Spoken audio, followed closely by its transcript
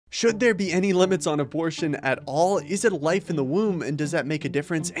Should there be any limits on abortion at all? Is it a life in the womb, and does that make a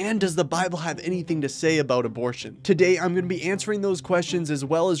difference? And does the Bible have anything to say about abortion? Today, I'm going to be answering those questions as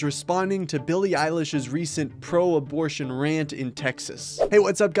well as responding to Billie Eilish's recent pro-abortion rant in Texas. Hey,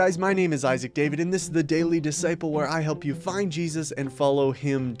 what's up guys? My name is Isaac David, and this is the Daily Disciple, where I help you find Jesus and follow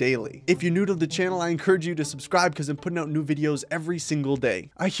him daily. If you're new to the channel, I encourage you to subscribe because I'm putting out new videos every single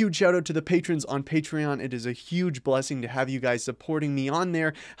day. A huge shout out to the patrons on Patreon. It is a huge blessing to have you guys supporting me on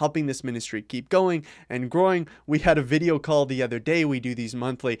there, helping this ministry keep going and growing. We had a video call the other day. We do these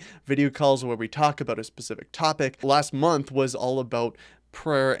monthly video calls where we talk about a specific topic. Last month was all about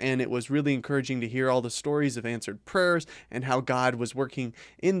prayer, and it was really encouraging to hear all the stories of answered prayers and how God was working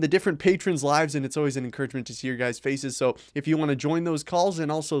in the different patrons' lives, and it's always an encouragement to see your guys' faces. So if you want to join those calls and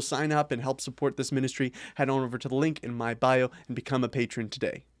also sign up and help support this ministry, head on over to the link in my bio and become a patron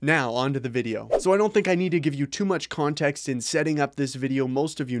today. Now on to the video. So I don't think I need to give you too much context in setting up this video.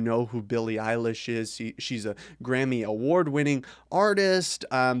 Most of you know who Billie Eilish is. She's a Grammy award-winning artist,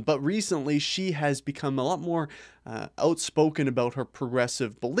 but recently she has become a lot more outspoken about her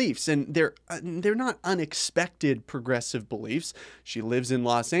progressive beliefs, and they're not unexpected progressive beliefs. She lives in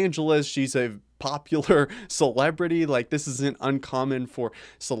Los Angeles. She's a popular celebrity. Like, this isn't uncommon for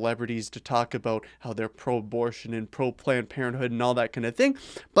celebrities to talk about how they're pro-abortion and pro-Planned Parenthood and all that kind of thing.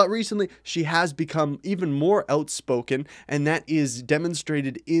 But recently she has become even more outspoken, and that is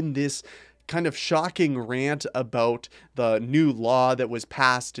demonstrated in this kind of shocking rant about the new law that was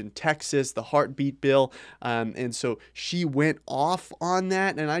passed in Texas, the heartbeat bill. And so she went off on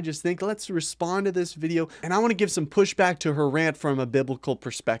that, and I just think let's respond to this video, and I want to give some pushback to her rant from a biblical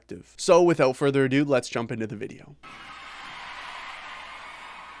perspective. So without further ado, let's jump into the video.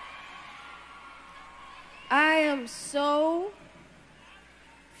 I am so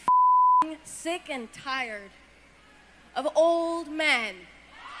sick and tired of old men.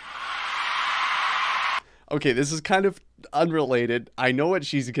 Okay, this is kind of unrelated. I know what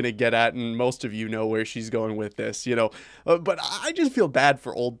she's gonna get at, and most of you know where she's going with this, you know, but I just feel bad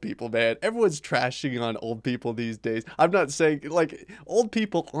for old people, man. Everyone's trashing on old people these days. I'm not saying, like, old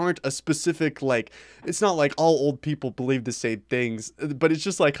people aren't a specific, like, it's not like all old people believe the same things, but it's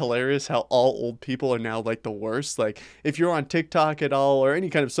just like hilarious how all old people are now like the worst. Like, if you're on TikTok at all or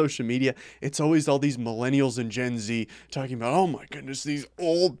any kind of social media, it's always all these millennials and Gen Z talking about, oh my goodness, these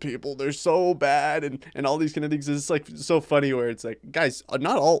old people, they're so bad, and all these kind of things. It's like so funny where it's like, guys,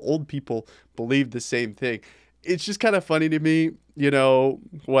 not all old people believe the same thing. It's just kind of funny to me, you know,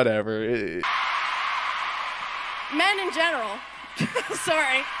 whatever. Men in general.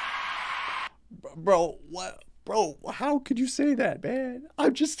 Sorry. Bro, what? Bro, how could you say that, man?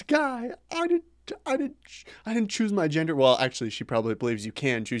 I'm just a guy. I didn't choose my gender. Well, actually, she probably believes you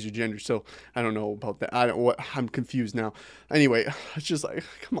can choose your gender, so I don't know about that. I'm confused now. Anyway, it's just like,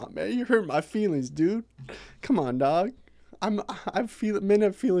 come on, man, you hurt my feelings, dude. Come on, dog. Men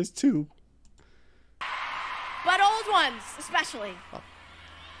have feelings too. But old ones, especially. Oh.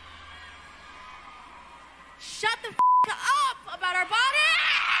 Shut the up about our body!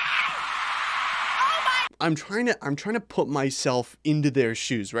 Oh my! I'm trying to put myself into their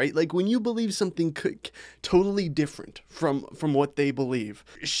shoes, right? Like, when you believe something totally different from what they believe.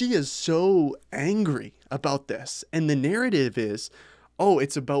 She is so angry about this, and the narrative is, oh,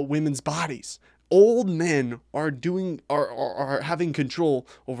 it's about women's bodies. Old men are having control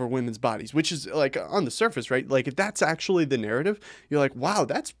over women's bodies, which is, like, on the surface, right? Like, if that's actually the narrative, you're like, wow,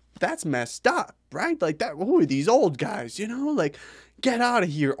 that's messed up, right? Like, that, who are these old guys, you know? Like, get out of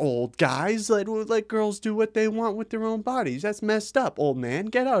here, old guys. Let girls do what they want with their own bodies. That's messed up, old man.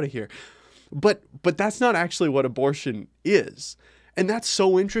 Get out of here. But that's not actually what abortion is. And that's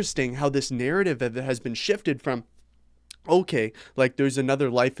so interesting how this narrative has been shifted from, okay, like, there's another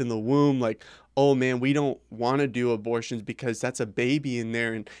life in the womb, like, oh man, we don't want to do abortions because that's a baby in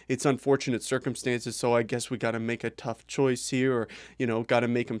there and it's unfortunate circumstances, so I guess we got to make a tough choice here, or, you know, got to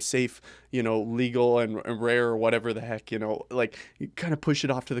make them safe, you know, legal and rare, or whatever the heck, you know, like, you kind of push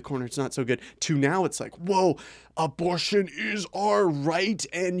it off to the corner. It's not so good. To now it's like, whoa, abortion is our right,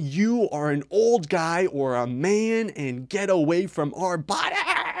 and you are an old guy or a man, and get away from our bodies.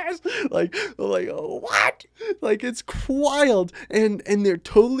 Like, what? Like, it's wild, and they're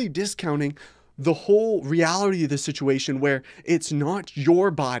totally discounting the whole reality of the situation, where it's not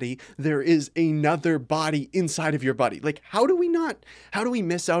your body, there is another body inside of your body. Like, how do we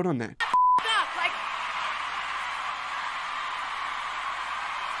miss out on that?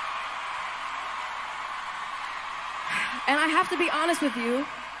 And I have to be honest with you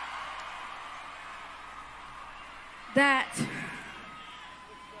that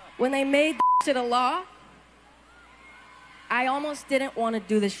when they made it a law, I almost didn't want to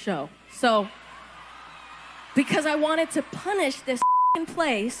do this show. So, because I wanted to punish this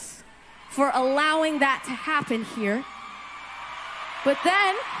place for allowing that to happen here. But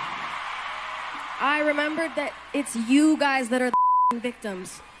then, I remembered that it's you guys that are the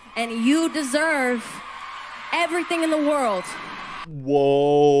victims. And you deserve everything in the world.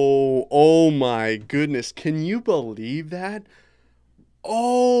 Whoa. Oh my goodness. Can you believe that?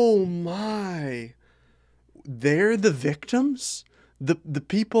 Oh my. They're the victims? The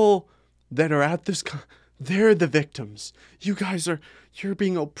people that are at this, they're the victims. You guys you're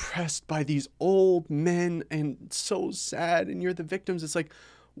being oppressed by these old men and so sad, and you're the victims. It's like,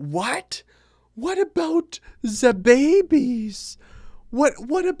 what? What about the babies?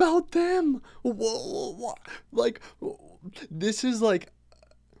 What about them? Like, this is like,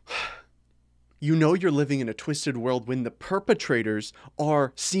 you know, you're living in a twisted world when the perpetrators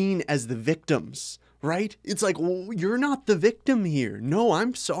are seen as the victims, right? It's like, well, you're not the victim here. No,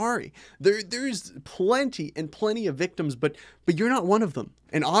 I'm sorry. There's plenty of victims, but you're not one of them.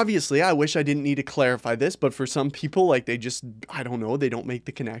 And obviously, I wish I didn't need to clarify this, but for some people, like, they just, I don't know, they don't make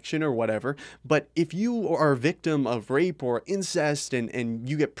the connection or whatever. But if you are a victim of rape or incest and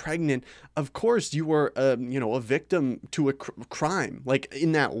you get pregnant, of course you are, a victim to a crime, like,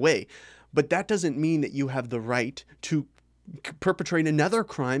 in that way. But that doesn't mean that you have the right to perpetrate another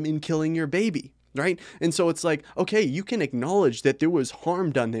crime in killing your baby. Right? And so it's like, okay, you can acknowledge that there was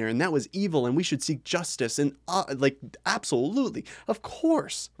harm done there and that was evil and we should seek justice and absolutely, of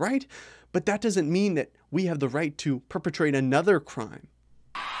course, right? But that doesn't mean that we have the right to perpetrate another crime.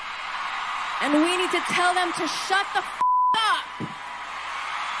 And we need to tell them to shut the up.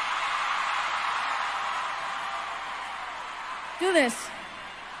 Do this.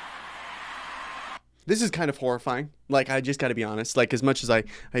 This is kind of horrifying. Like, I just got to be honest. Like, as much as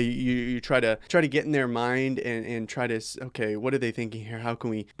you try to get in their mind and try to, okay, what are they thinking here? How can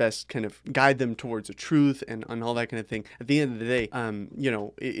we best kind of guide them towards the truth and all that kind of thing? At the end of the day,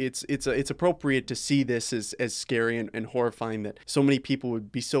 it's appropriate to see this as scary and horrifying that so many people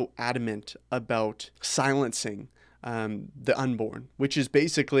would be so adamant about silencing the unborn, which is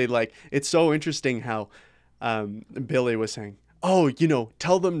basically like, it's so interesting how Billie was saying, oh,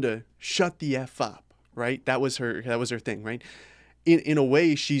 tell them to shut the F up. Right? That was her thing, right? In a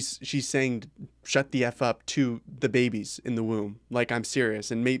way, she's saying shut the F up to the babies in the womb. Like, I'm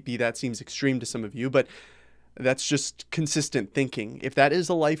serious. And maybe that seems extreme to some of you, but that's just consistent thinking. If that is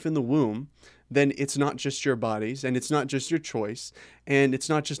a life in the womb, then it's not just your bodies and it's not just your choice. And it's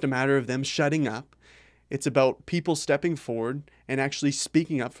not just a matter of them shutting up. It's about people stepping forward and actually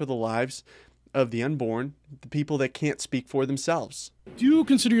speaking up for the lives of the unborn, the people that can't speak for themselves. Do you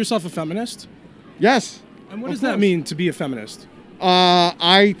consider yourself a feminist? Yes. And what does that mean to be a feminist?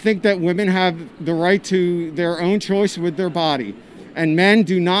 I think that women have the right to their own choice with their body. And men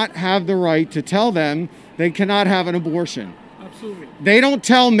do not have the right to tell them they cannot have an abortion. Absolutely. They don't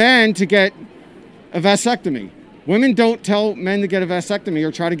tell men to get a vasectomy. Women don't tell men to get a vasectomy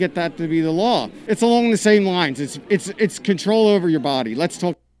or try to get that to be the law. It's along the same lines. It's control over your body. Let's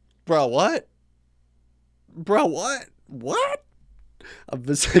talk. Bro, what? What? A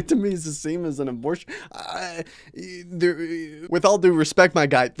vasectomy is the same as an abortion. With all due respect, my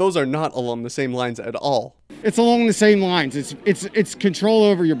guy, those are not along the same lines at all. It's along the same lines. It's control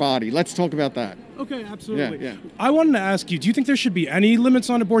over your body. Let's talk about that. Okay, absolutely. Yeah. I wanted to ask you, do you think there should be any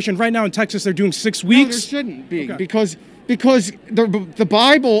limits on abortion? Right now in Texas, they're doing 6 weeks. No, there shouldn't be. Okay. Because the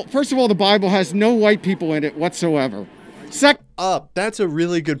Bible, first of all, the Bible has no white people in it whatsoever. That's a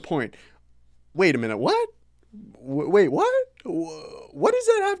really good point. Wait a minute, what? Wait, what? What does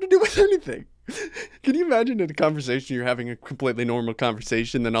that have to do with anything? Can you imagine in a conversation you're having a completely normal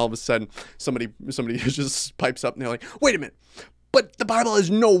conversation, then all of a sudden somebody just pipes up and they're like, wait a minute, but the Bible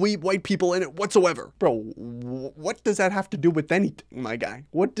has no white people in it whatsoever. Bro, what does that have to do with anything, my guy?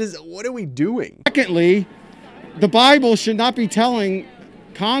 What are we doing? Secondly, the Bible should not be telling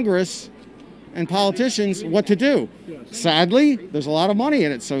Congress and politicians what to do. Sadly, there's a lot of money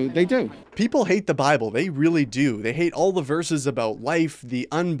in it, so they do. People hate the Bible. They really do. They hate all the verses about life, the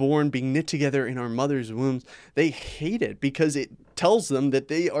unborn being knit together in our mother's wombs. They hate it because it tells them that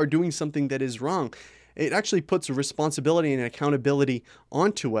they are doing something that is wrong. It actually puts a responsibility and accountability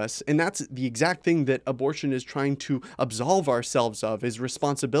onto us. And that's the exact thing that abortion is trying to absolve ourselves of, is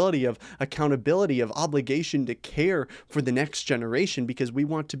responsibility, of accountability, of obligation to care for the next generation, because we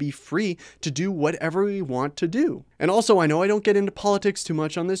want to be free to do whatever we want to do. And also, I know I don't get into politics too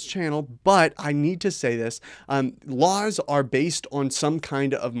much on this channel, but I need to say this. Laws are based on some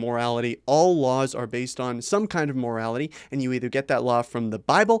kind of morality. All laws are based on some kind of morality, and you either get that law from the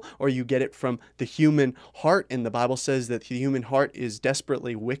Bible or you get it from the human heart. And the Bible says that the human heart is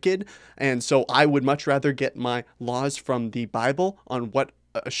desperately wicked. And so I would much rather get my laws from the Bible on what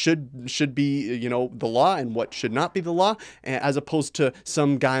should be, you know, the law and what should not be the law, as opposed to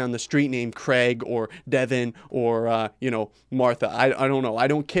some guy on the street named Craig or Devin or, you know, Martha. I don't know. I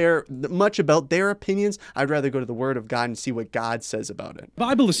don't care much about their opinions. I'd rather go to the Word of God and see what God says about it.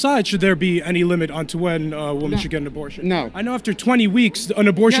 Bible aside, should there be any limit onto when a woman should get an abortion? No. I know after 20 weeks, an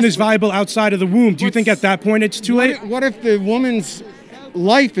abortion is viable outside of the womb. Do you think at that point it's too late? What if the woman's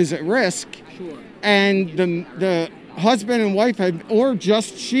life is at risk and the husband and wife have, or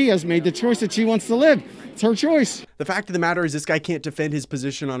just she has made the choice that she wants to live? It's her choice. The fact of the matter is, this guy can't defend his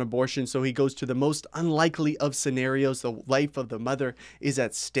position on abortion, so he goes to the most unlikely of scenarios. The life of the mother is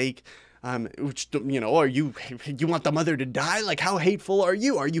at stake. Which, you know, you want the mother to die? Like, how hateful are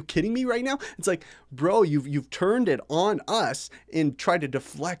you? Are you kidding me right now? It's like, bro, you've turned it on us and tried to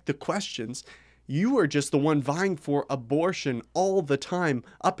deflect the questions. You are just the one vying for abortion all the time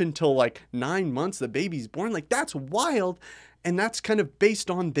up until like 9 months the baby's born. Like, that's wild. And that's kind of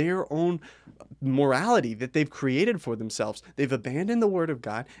based on their own morality that they've created for themselves. They've abandoned the Word of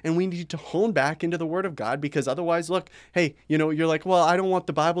God, and we need to hone back into the Word of God, because otherwise, look, hey, you know, you're like, well, I don't want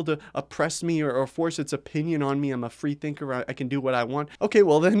the Bible to oppress me or force its opinion on me. I'm a free thinker. I can do what I want. Okay,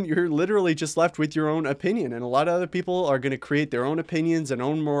 well, then you're literally just left with your own opinion, and a lot of other people are going to create their own opinions and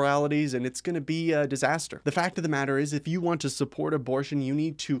own moralities, and it's going to be a disaster. The fact of the matter is, if you want to support abortion, you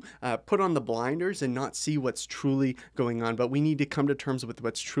need to put on the blinders and not see what's truly going on. But we need to come to terms with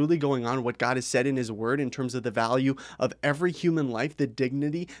what's truly going on, what God has said in His Word in terms of the value of every human life, the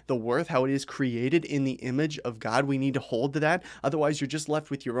dignity, the worth, how it is created in the image of God. We need to hold to that. Otherwise, you're just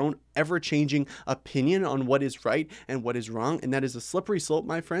left with your own ever-changing opinion on what is right and what is wrong. And that is a slippery slope,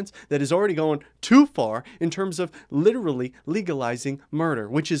 my friends, that is already going too far in terms of literally legalizing murder,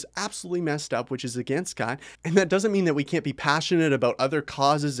 which is absolutely messed up, which is against God. And that doesn't mean that we can't be passionate about other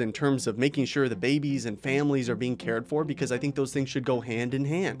causes in terms of making sure the babies and families are being cared for, because I think those things should go hand in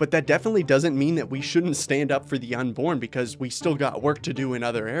hand. But that definitely doesn't mean that we shouldn't stand up for the unborn, because we still got work to do in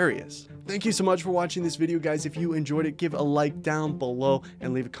other areas. Thank you so much for watching this video, guys. If you enjoyed it, give a like down below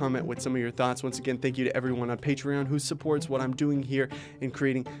and leave a comment with some of your thoughts. Once again, thank you to everyone on Patreon who supports what I'm doing here in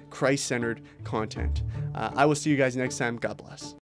creating Christ-centered content. I will see you guys next time. God bless.